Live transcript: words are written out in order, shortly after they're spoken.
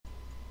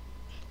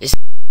Is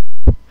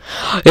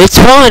it's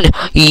on!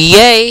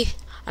 Yay!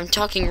 I'm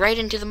talking right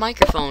into the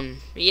microphone.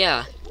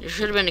 Yeah, there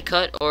should have been a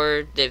cut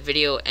or the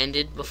video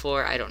ended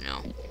before. I don't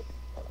know.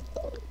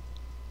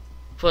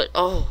 But,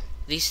 oh,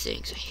 these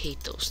things. I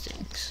hate those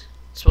things.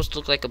 It's supposed to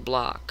look like a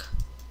block.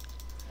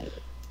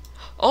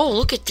 Oh,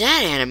 look at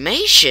that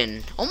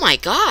animation! Oh my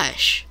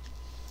gosh!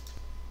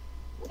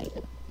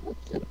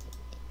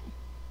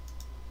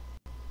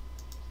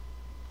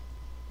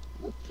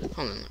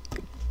 Hold on.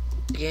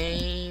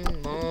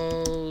 Game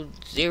mode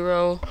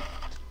 0.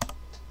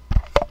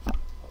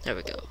 There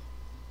we go.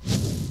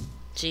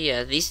 So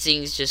yeah, these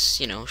things just,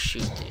 you know,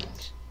 shoot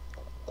things.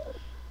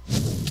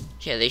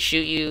 Yeah, they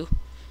shoot you.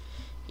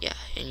 Yeah,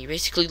 and you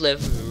basically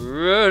live.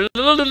 Ow,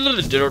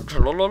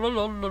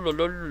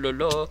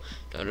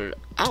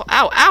 ow,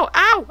 ow,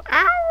 ow,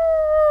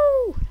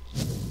 ow!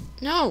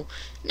 No,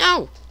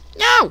 no,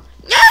 no,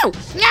 no,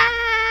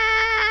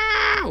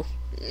 no,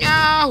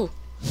 no!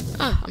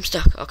 Oh, I'm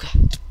stuck. Okay.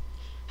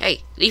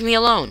 Hey, leave me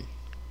alone.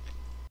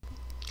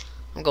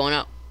 I'm going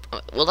up.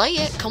 Will I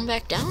yet come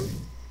back down?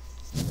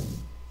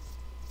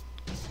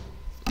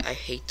 I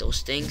hate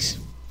those things.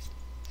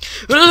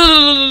 Come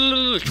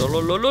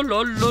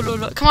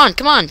on,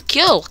 come on,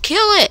 kill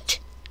it!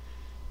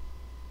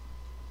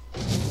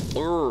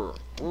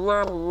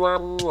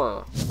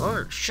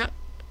 Shut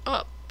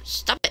up,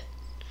 stop it.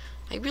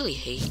 I really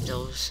hate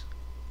those.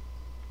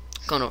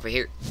 I'm going over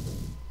here.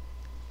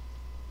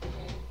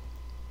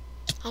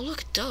 Oh,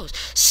 look at those.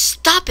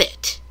 Stop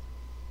it!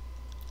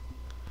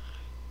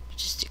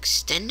 Just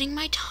extending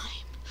my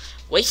time.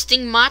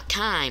 Wasting my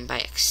time by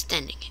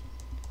extending it.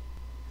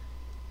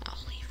 I'll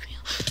leave me.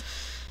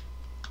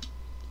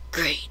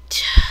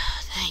 Great.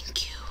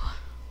 Thank you.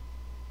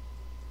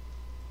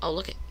 Oh,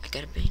 look it. I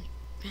got a banner.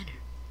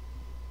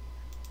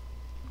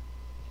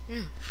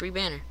 Free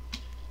banner.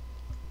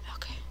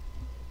 Okay.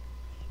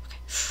 Okay.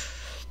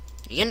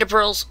 The Ender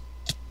Pearls.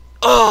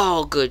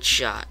 Oh, good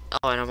shot.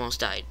 Oh, I almost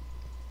died.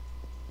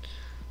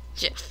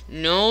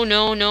 No,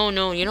 no, no,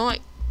 no. You know what?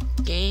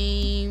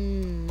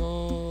 Game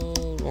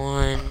mode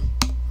 1.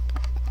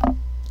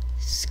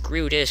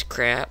 Screw this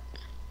crap.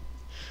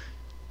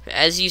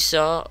 As you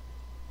saw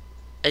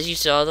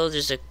though,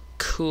 there's a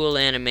cool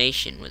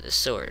animation with a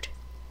sword.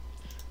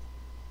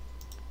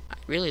 I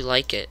really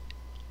like it.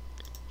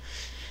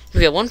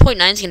 Yeah,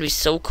 1.9 is gonna be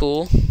so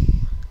cool.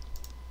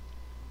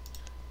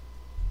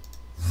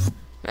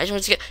 Imagine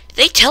what's gonna.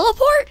 They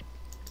teleport?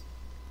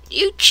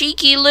 You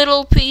cheeky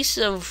little piece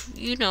of,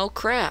 you know,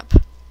 crap.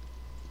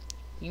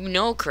 You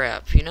know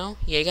crap, you know?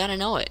 You gotta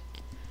know it.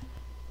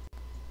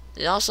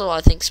 They also,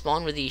 I think,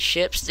 spawn with these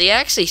ships. They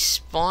actually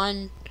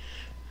spawn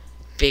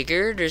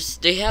bigger.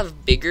 They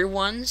have bigger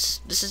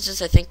ones. This is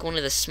just, I think, one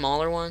of the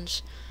smaller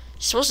ones.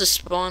 You're supposed to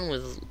spawn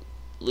with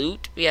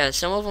loot. Yeah,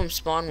 some of them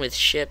spawn with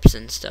ships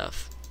and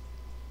stuff.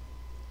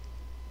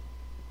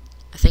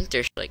 I think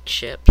they're like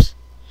ships.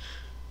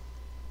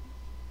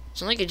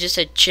 It's not like it just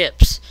said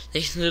chips.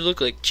 They look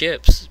like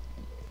chips.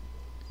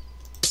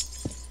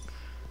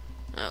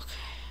 Okay.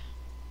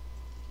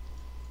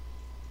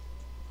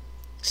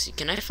 See,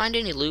 can I find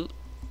any loot?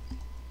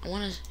 I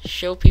want to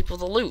show people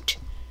the loot.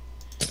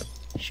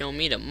 Show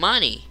me the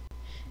money.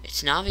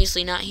 It's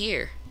obviously not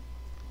here.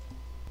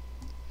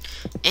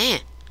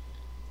 I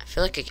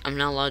feel like I'm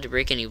not allowed to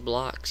break any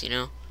blocks, you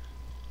know?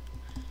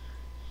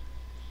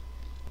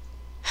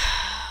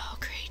 Oh,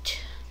 great.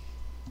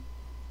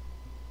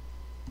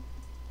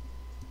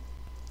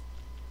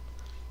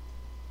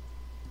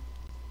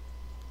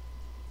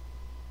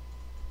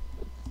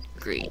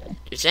 Great.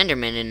 There's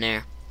Enderman in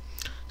there.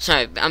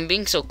 Sorry, I'm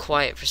being so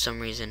quiet for some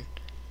reason.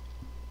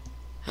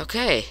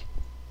 Okay.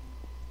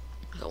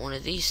 I got one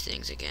of these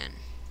things again.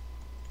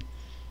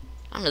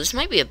 I don't know, this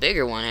might be a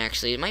bigger one,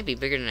 actually. It might be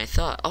bigger than I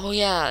thought. Oh,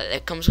 yeah,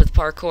 it comes with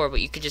parkour,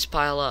 but you could just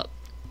pile up.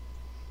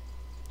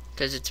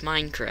 Because it's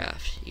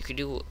Minecraft. You could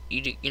do,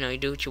 you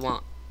do what you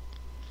want.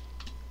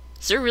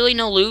 Is there really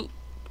no loot?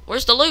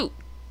 Where's the loot?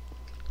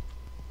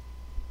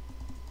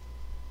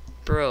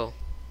 Bro.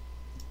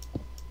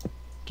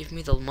 Give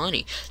me the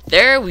money.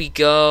 There we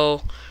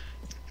go.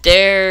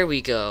 There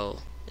we go.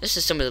 This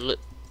is some of the loot.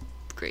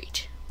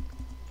 Great.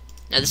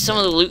 Now, this is some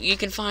of the loot you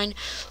can find.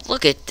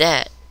 Look at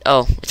that.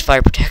 Oh, it's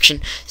fire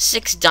protection.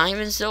 6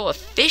 diamonds, though.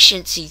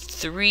 Efficiency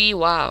 3.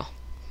 Wow.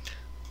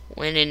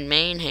 When in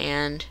main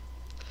hand.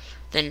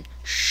 Then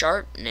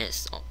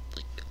sharpness. Oh,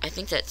 I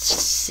think that's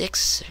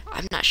 6.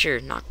 I'm not sure.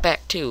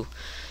 Knockback 2.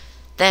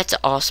 That's an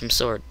awesome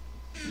sword.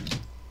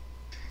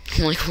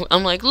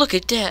 I'm like, look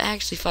at that.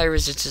 Actually, fire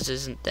resistance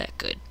isn't that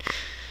good.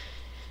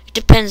 It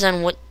depends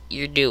on what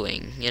you're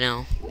doing, you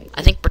know.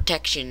 I think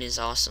protection is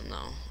awesome,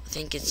 though. I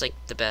think it's like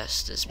the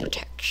best is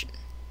protection.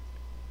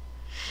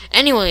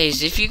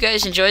 Anyways, if you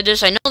guys enjoyed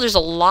this, I know there's a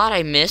lot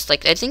I missed.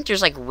 Like, I think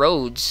there's like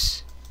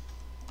roads.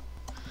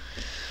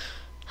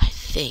 I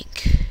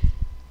think.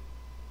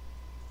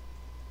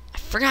 I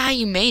forgot how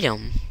you made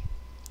them.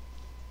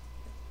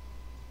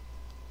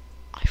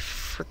 I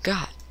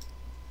forgot.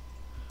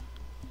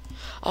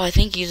 Oh, I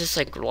think you just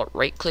like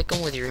right click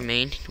them with your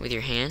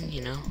hand,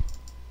 you know.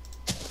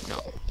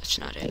 No, that's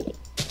not it.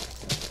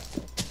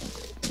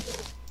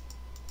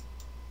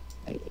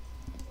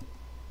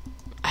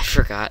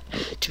 forgot.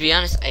 To be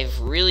honest, I've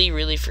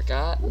really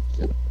forgot.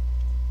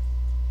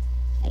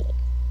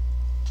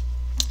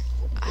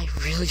 I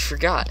really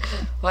forgot.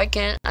 Why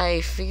can't I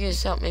figure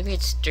this out? Maybe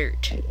it's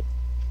dirt.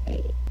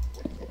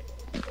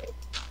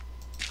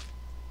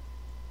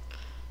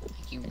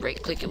 You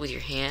right click it with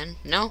your hand?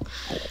 No?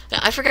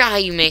 I forgot how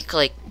you make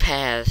like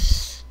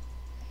paths.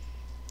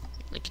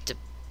 Like it's a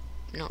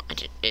no, I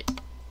did it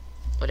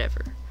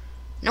whatever.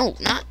 No,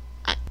 not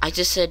I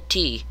just said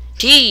tea.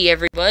 Tea,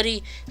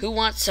 everybody! Who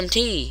wants some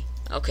tea?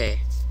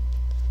 Okay.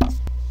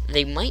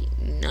 They might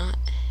not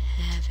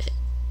have it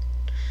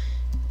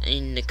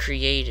in the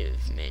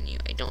creative menu.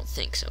 I don't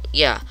think so.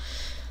 Yeah.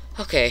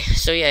 Okay,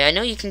 so yeah, I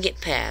know you can get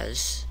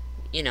paths.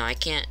 You know, I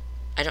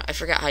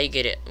forgot how you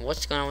get it.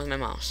 What's going on with my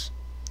mouse?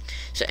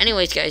 So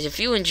anyways, guys, if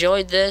you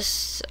enjoyed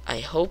this, I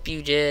hope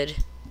you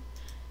did.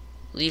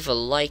 Leave a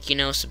like, you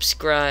know,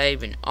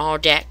 subscribe, and all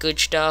that good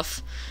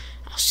stuff.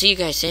 I'll see you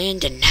guys in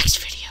the next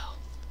video.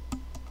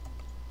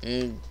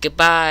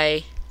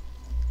 Goodbye.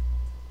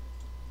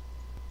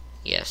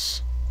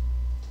 Yes.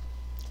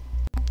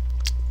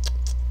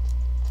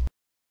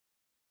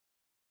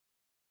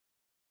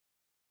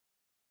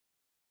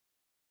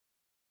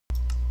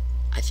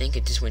 I think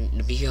it just went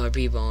into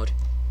BRB mode.